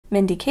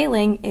Mindy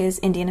Kaling, is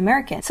Indian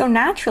American. So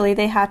naturally,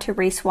 they had to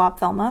race swap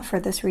Velma for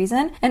this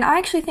reason. And I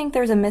actually think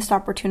there's a missed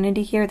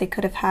opportunity here. They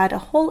could have had a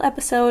whole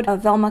episode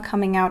of Velma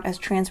coming out as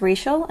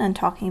transracial and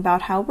talking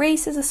about how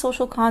race is a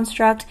social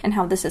construct and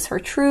how this is her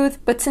truth.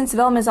 But since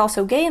Velma is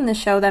also gay in the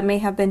show, that may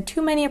have been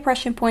too many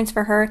oppression points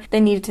for her. They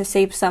needed to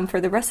save some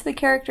for the rest of the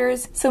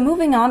characters. So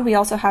moving on, we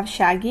also have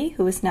Shaggy,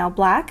 who is now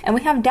black, and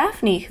we have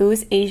Daphne, who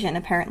is Asian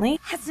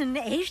apparently. As an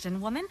Asian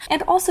woman?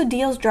 And also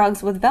deals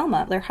drugs with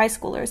Velma. They're high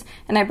schoolers.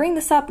 And I bring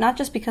this up not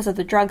just because of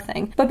the drug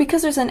thing, but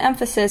because there's an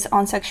emphasis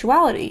on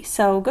sexuality.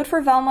 So good for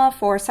Velma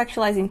for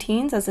sexualizing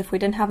teens, as if we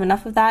didn't have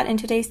enough of that in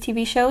today's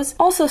TV shows.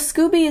 Also,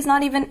 Scooby is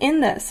not even in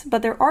this,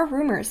 but there are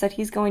rumors that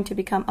he's going to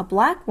become a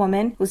black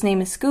woman whose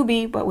name is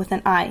Scooby, but with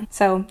an I.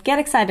 So get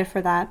excited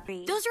for that.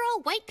 Those are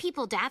all white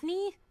people,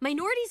 Daphne.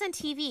 Minorities on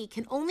TV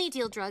can only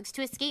deal drugs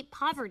to escape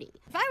poverty.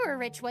 If I were a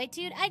rich white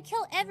dude, I'd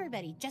kill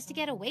everybody just to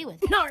get away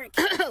with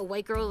it.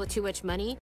 White girl with too much money?